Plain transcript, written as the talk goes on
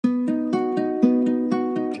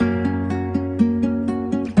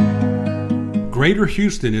Greater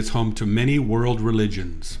Houston is home to many world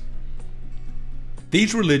religions.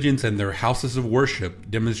 These religions and their houses of worship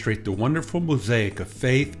demonstrate the wonderful mosaic of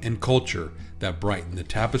faith and culture that brighten the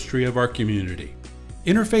tapestry of our community.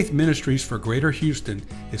 Interfaith Ministries for Greater Houston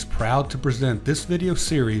is proud to present this video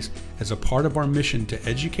series as a part of our mission to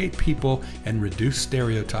educate people and reduce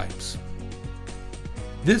stereotypes.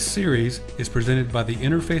 This series is presented by the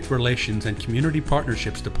Interfaith Relations and Community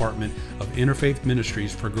Partnerships Department of Interfaith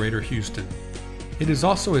Ministries for Greater Houston. It is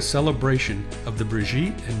also a celebration of the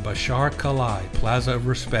Brigitte and Bashar Kalai Plaza of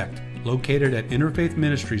Respect, located at Interfaith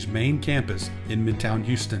Ministries' main campus in Midtown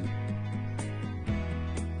Houston.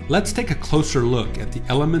 Let's take a closer look at the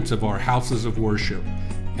elements of our houses of worship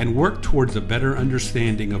and work towards a better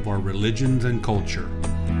understanding of our religions and culture.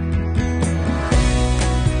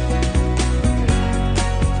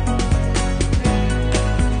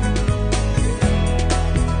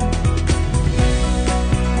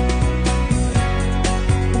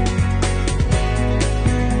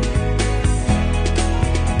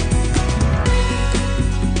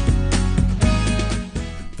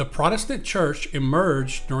 The Protestant Church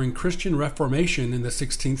emerged during Christian Reformation in the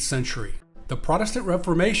 16th century. The Protestant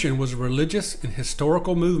Reformation was a religious and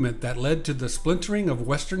historical movement that led to the splintering of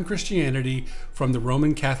Western Christianity from the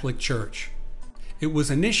Roman Catholic Church. It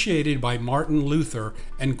was initiated by Martin Luther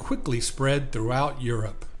and quickly spread throughout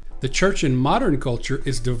Europe. The church in modern culture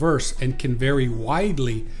is diverse and can vary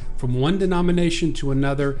widely from one denomination to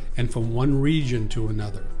another and from one region to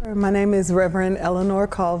another. My name is Reverend Eleanor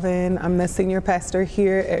Colvin. I'm the senior pastor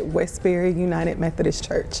here at Westbury United Methodist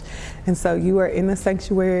Church. And so you are in the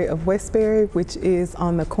sanctuary of Westbury, which is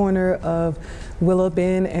on the corner of Willow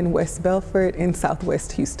Bend and West Belford in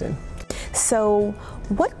Southwest Houston. So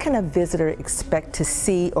what can a visitor expect to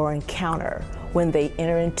see or encounter when they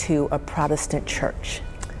enter into a Protestant church?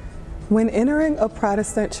 When entering a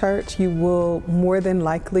Protestant church, you will more than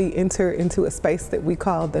likely enter into a space that we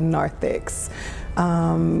call the narthex.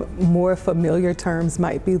 More familiar terms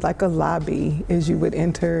might be like a lobby as you would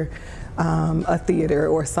enter a theater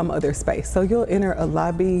or some other space. So you'll enter a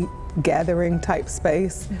lobby gathering type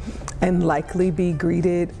space and likely be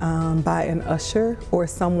greeted by an usher or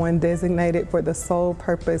someone designated for the sole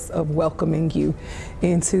purpose of welcoming you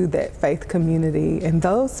into that faith community. And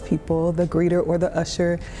those people, the greeter or the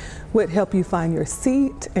usher, would help you find your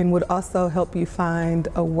seat and would also help you find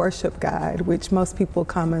a worship guide, which most people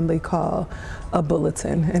commonly call a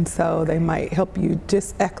bulletin. And so they might help you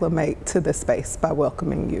just acclimate to the space by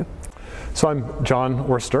welcoming you. So I'm John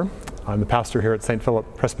Worster. I'm the pastor here at St.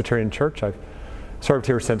 Philip Presbyterian Church. I've served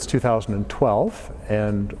here since 2012,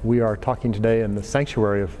 and we are talking today in the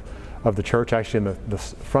sanctuary of the church, actually in the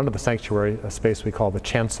front of the sanctuary, a space we call the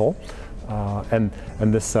chancel. And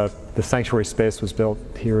this sanctuary space was built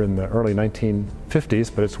here in the early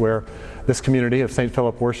 1950s, but it's where this community of St.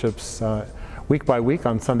 Philip worships week by week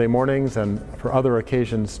on Sunday mornings and for other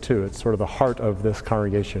occasions too. It's sort of the heart of this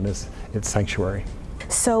congregation is its sanctuary.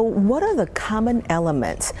 So what are the common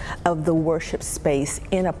elements of the worship space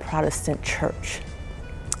in a Protestant church?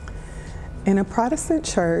 In a Protestant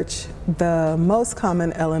church, the most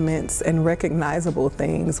common elements and recognizable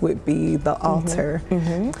things would be the altar.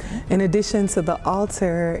 In addition to the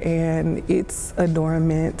altar and its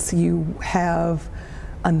adornments, you have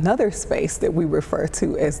another space that we refer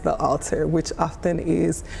to as the altar, which often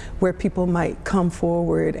is where people might come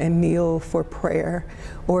forward and kneel for prayer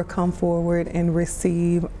or come forward and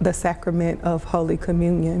receive the sacrament of Holy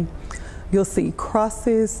Communion. You'll see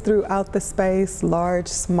crosses throughout the space, large,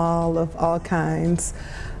 small, of all kinds.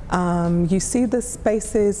 You see the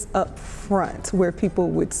spaces up front where people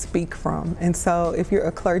would speak from. And so if you're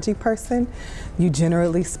a clergy person, you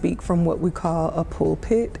generally speak from what we call a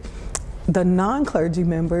pulpit. The non-clergy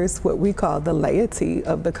members, what we call the laity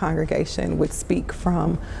of the congregation, would speak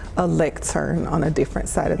from a lectern on a different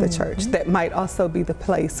side of the church. That might also be the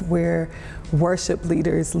place where worship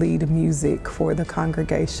leaders lead music for the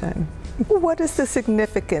congregation. What is the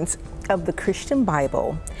significance of the Christian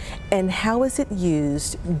Bible and how is it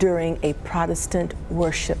used during a Protestant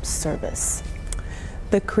worship service?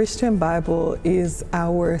 The Christian Bible is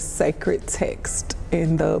our sacred text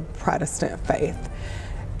in the Protestant faith.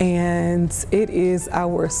 And it is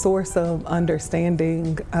our source of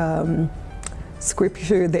understanding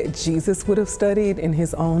scripture that Jesus would have studied in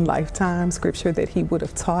his own lifetime, scripture that he would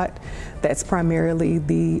have taught. That's primarily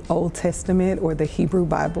the Old Testament or the Hebrew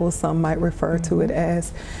Bible, some might refer to it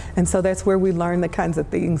as. And so that's where we learn the kinds of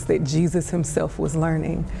things that Jesus himself was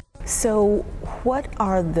learning. So what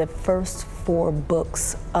are the first 4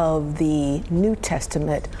 books of the New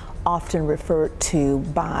Testament often referred to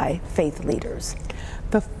by faith leaders?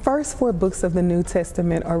 The first 4 books of the New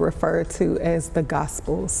Testament are referred to as the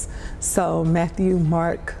Gospels. So Matthew,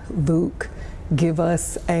 Mark, Luke give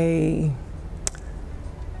us a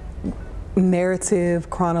narrative,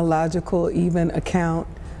 chronological, even account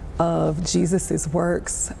of Jesus's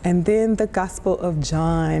works. And then the Gospel of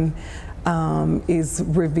John is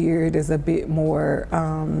revered as a bit more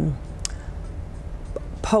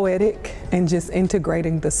poetic and just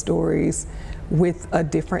integrating the stories with a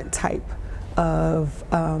different type of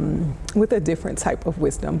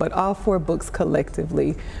wisdom. But all 4 books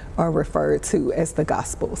collectively are referred to as the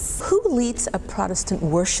Gospels. Who leads a Protestant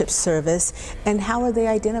worship service, and how are they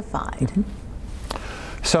identified?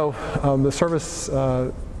 So the service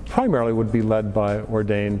primarily would be led by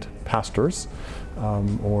ordained pastors,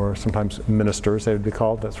 or sometimes ministers, they would be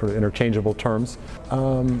called. That's sort of interchangeable terms.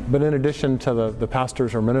 But in addition to the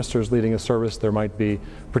pastors or ministers leading a service, there might be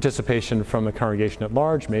participation from the congregation at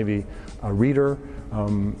large, maybe a reader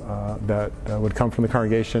that would come from the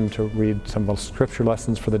congregation to read some of the scripture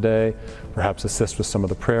lessons for the day, perhaps assist with some of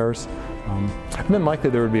the prayers. And then likely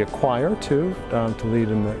there would be a choir too, to lead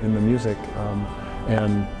in the music,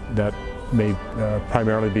 and that may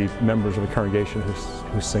primarily be members of the congregation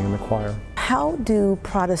who sing in the choir. How do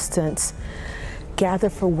Protestants gather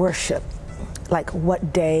for worship? Like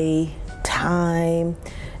what day, time?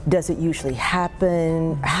 Does it usually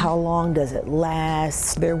happen? How long does it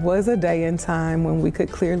last? There was a day and time when we could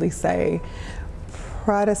clearly say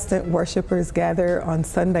Protestant worshipers gather on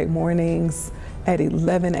Sunday mornings at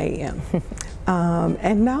 11 a.m.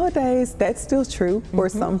 And nowadays that's still true for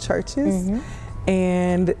some churches.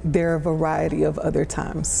 And there are a variety of other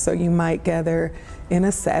times. So you might gather in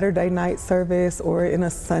a Saturday night service or in a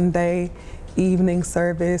Sunday evening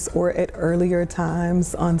service or at earlier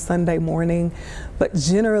times on Sunday morning. But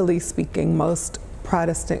generally speaking, most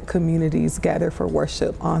Protestant communities gather for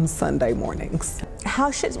worship on Sunday mornings. How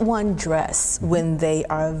should one dress when they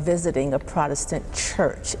are visiting a Protestant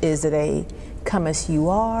church? Is it a come as you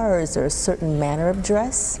are, or is there a certain manner of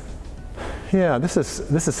dress? Yeah, this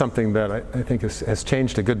is something that I think has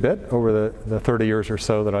changed a good bit over the 30 years or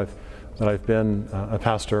so that I've been a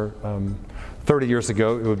pastor. 30 years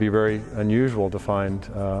ago, it would be very unusual to find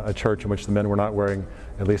a church in which the men were not wearing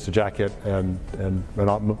at least a jacket and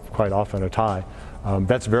not quite often a tie.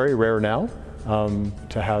 That's very rare now.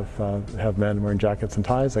 To have men wearing jackets and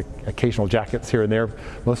ties, like occasional jackets here and there,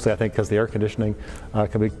 mostly I think because the air conditioning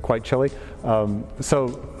can be quite chilly.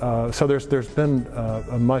 So there's been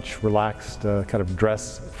a much relaxed kind of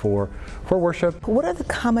dress for worship. What are the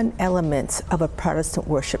common elements of a Protestant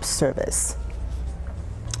worship service?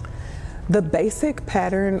 The basic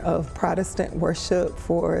pattern of Protestant worship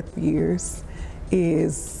for years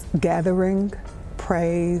is gathering,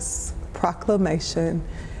 praise, proclamation,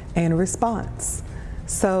 and response.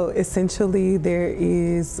 So essentially there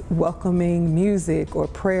is welcoming music or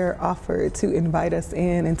prayer offered to invite us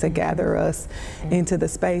in and to gather us into the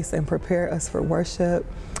space and prepare us for worship.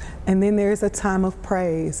 And then there's a time of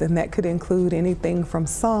praise, and that could include anything from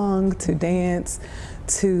song to dance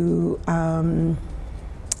to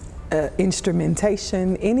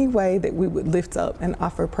instrumentation, any way that we would lift up and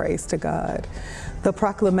offer praise to God. The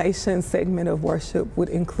proclamation segment of worship would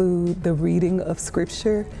include the reading of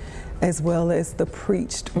scripture as well as the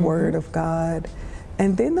preached word of God.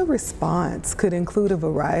 And then the response could include a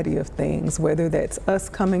variety of things, whether that's us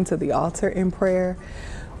coming to the altar in prayer,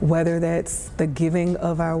 whether that's the giving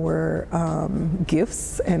of our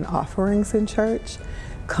gifts and offerings in church,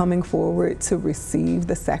 coming forward to receive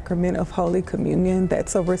the sacrament of Holy Communion.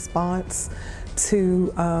 That's a response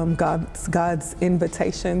to God's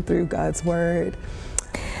invitation through God's word.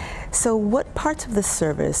 So what parts of the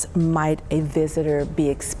service might a visitor be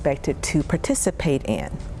expected to participate in?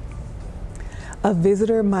 A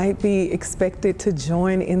visitor might be expected to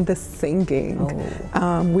join in the singing.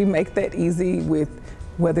 We make that easy with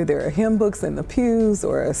whether there are hymn books in the pews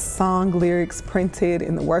or a song lyrics printed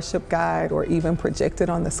in the worship guide or even projected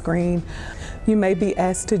on the screen. You may be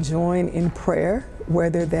asked to join in prayer,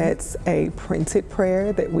 whether that's a printed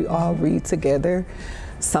prayer that we all read together,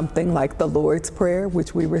 something like the Lord's Prayer,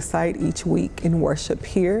 which we recite each week in worship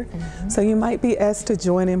here. So you might be asked to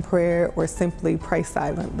join in prayer or simply pray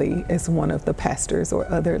silently as one of the pastors or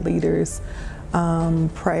other leaders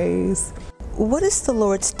prays. What is the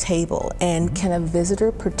Lord's table, and can a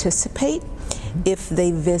visitor participate if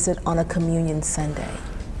they visit on a communion Sunday?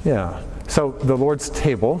 Yeah, So the Lord's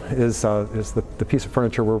table is the piece of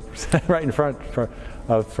furniture we're right in front for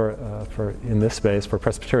in this space for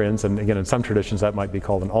Presbyterians, and again in some traditions that might be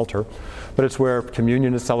called an altar, but it's where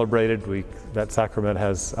communion is celebrated. That sacrament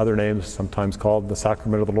has other names, sometimes called the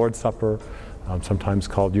sacrament of the Lord's Supper, sometimes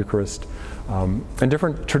called Eucharist, and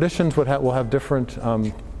different traditions will have different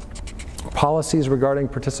policies regarding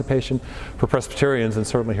participation. For Presbyterians, and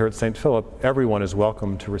certainly here at St. Philip, everyone is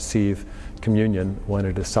welcome to receive communion when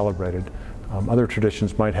it is celebrated. Other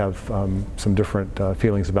traditions might have some different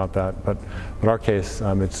feelings about that, but in our case,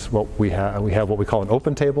 it's what we have. We have what we call an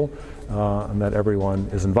open table, and that everyone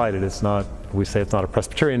is invited. It's not, we say it's not a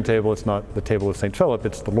Presbyterian table, it's not the table of St. Philip,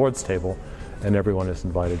 it's the Lord's table, and everyone is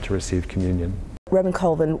invited to receive communion. Reverend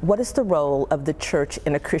Colvin, what is the role of the church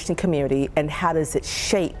in a Christian community, and how does it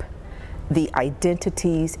shape the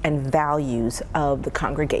identities and values of the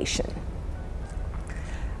congregation?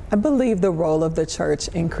 I believe the role of the church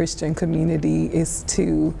in Christian community is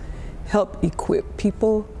to help equip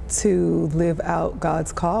people to live out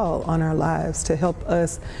God's call on our lives, to help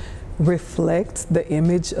us reflect the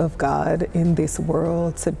image of God in this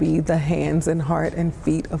world, to be the hands and heart and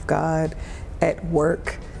feet of God at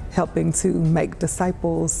work, helping to make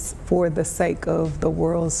disciples for the sake of the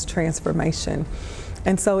world's transformation.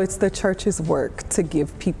 And so it's the church's work to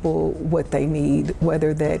give people what they need,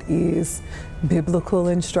 whether that is biblical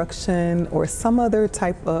instruction or some other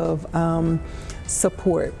type of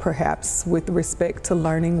support, perhaps with respect to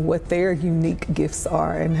learning what their unique gifts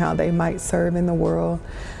are and how they might serve in the world.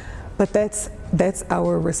 But that's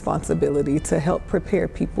our responsibility, to help prepare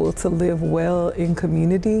people to live well in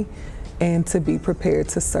community and to be prepared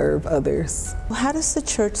to serve others. How does the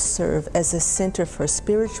church serve as a center for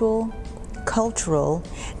spiritual, cultural,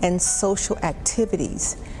 and social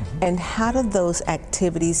activities? And how do those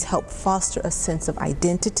activities help foster a sense of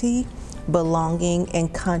identity, belonging,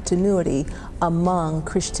 and continuity among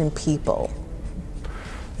Christian people?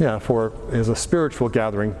 Yeah, as a spiritual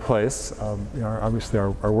gathering place, obviously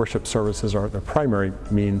our worship services are the primary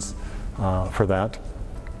means for that.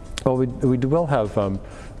 Well, we will have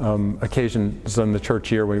occasions in the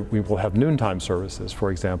church year we will have noontime services,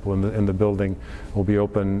 for example, in the building. Will be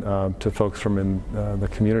open to folks from the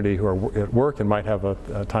community who are at work and might have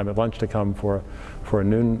a time at lunch to come for a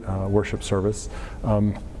noon worship service.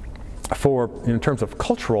 In terms of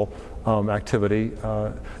cultural activity,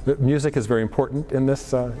 music is very important in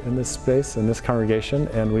this space, in this congregation,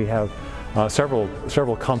 and we have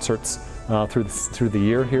several concerts through the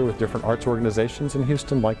year here with different arts organizations in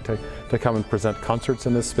Houston like to come and present concerts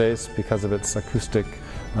in this space because of its acoustic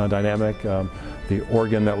dynamic. The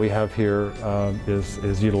organ that we have here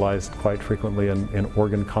is utilized quite frequently in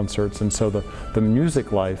organ concerts, and so the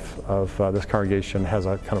music life of this congregation has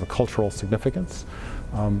a kind of a cultural significance.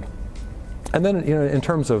 And then, in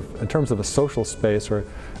terms of a social space or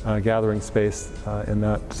gathering space in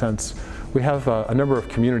that sense, we have a number of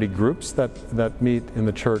community groups that meet in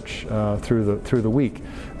the church through the week.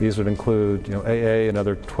 These would include AA and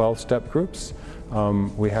other 12-step groups.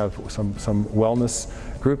 We have some wellness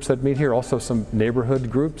groups that meet here, also some neighborhood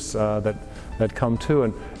groups that come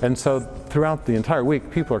too, and so throughout the entire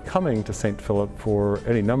week, people are coming to St. Philip for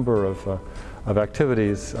any number of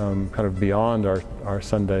activities, kind of beyond our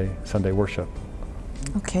Sunday worship.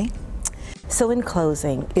 Okay. So in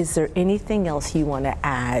closing, is there anything else you want to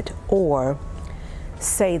add or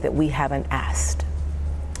say that we haven't asked?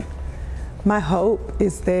 My hope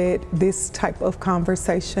is that this type of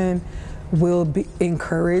conversation will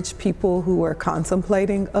encourage people who are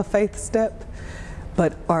contemplating a faith step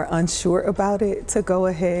but are unsure about it to go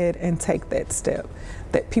ahead and take that step.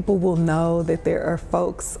 That people will know that there are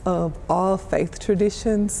folks of all faith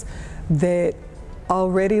traditions that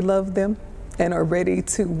already love them and are ready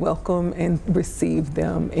to welcome and receive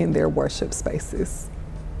them in their worship spaces.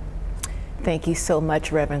 Thank you so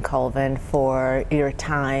much, Reverend Colvin, for your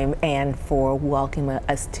time and for welcoming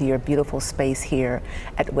us to your beautiful space here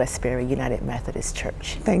at Westbury United Methodist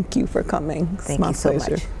Church. Thank you for coming. Thank you so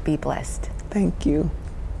much. Be blessed. Thank you.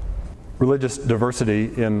 Religious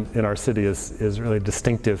diversity in our city is really a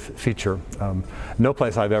distinctive feature. No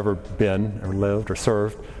place I've ever been or lived or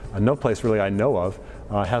served, no place really I know of,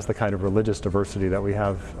 has the kind of religious diversity that we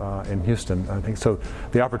have in Houston. I think so.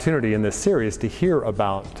 The opportunity in this series to hear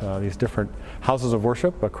about these different houses of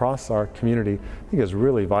worship across our community, I think, is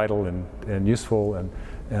really vital and useful and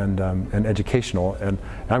educational. And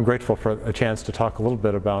I'm grateful for a chance to talk a little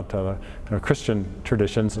bit about Christian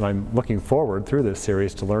traditions, and I'm looking forward through this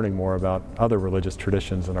series to learning more about other religious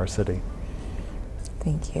traditions in our city.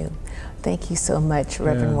 Thank you. Thank you so much,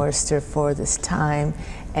 Reverend Worster, for this time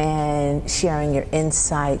and sharing your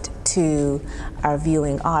insight to our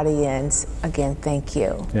viewing audience. Again, thank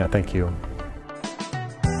you. Yeah, thank you.